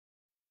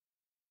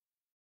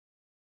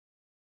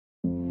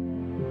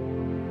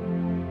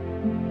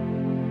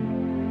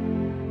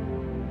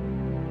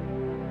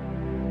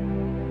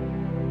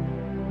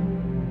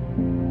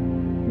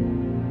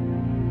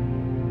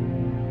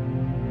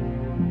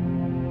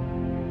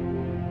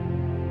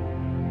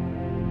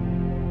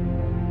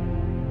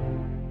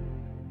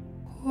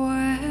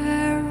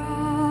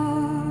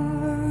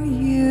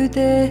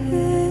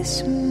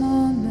this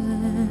moment,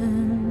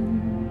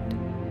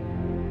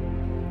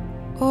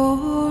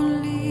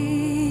 only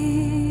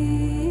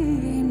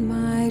in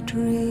my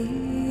dreams.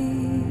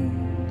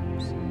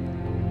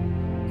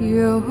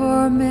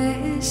 You're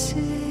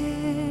missing,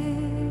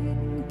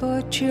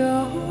 but you're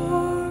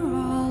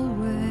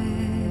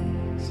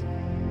always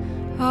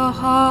a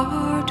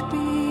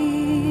heartbeat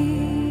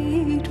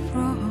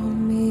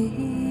from me.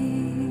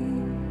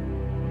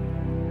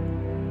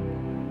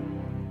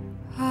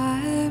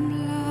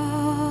 I'm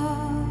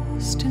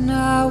lost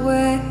now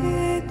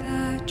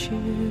without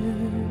you.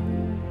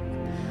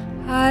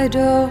 I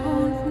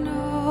don't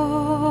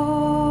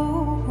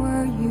know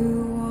where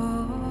you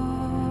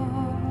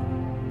are.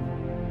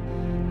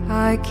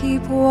 I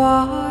keep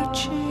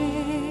watching,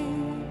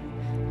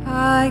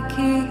 I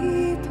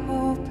keep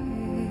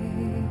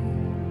hoping,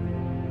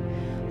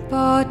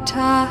 but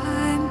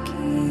time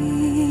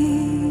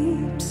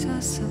keeps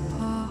us apart.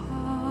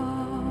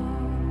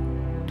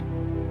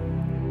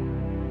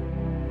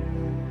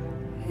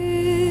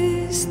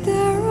 Is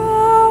there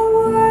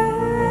a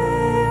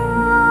way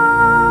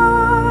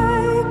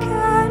I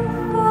can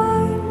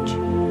find you?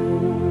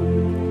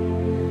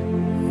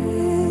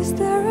 Is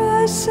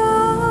there a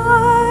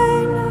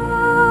sign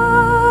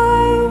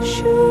I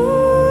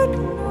should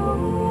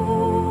know?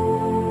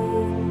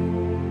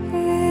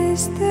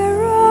 Is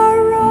there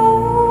a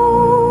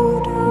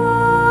road I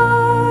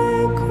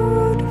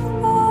could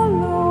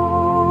follow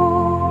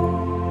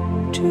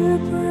to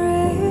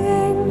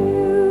bring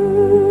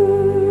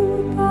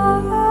you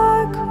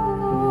back home?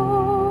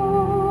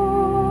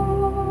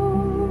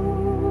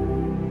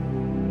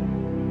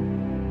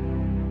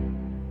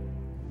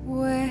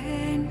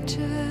 Winter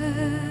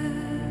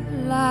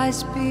lies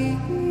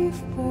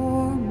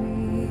before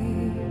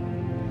me.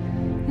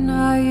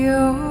 Now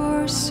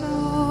you're so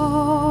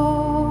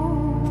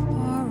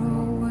far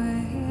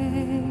away.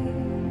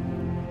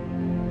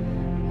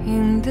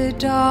 In the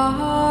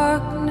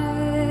darkness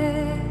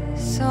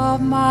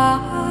of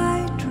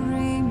my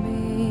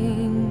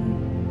dreaming,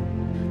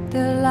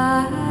 the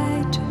light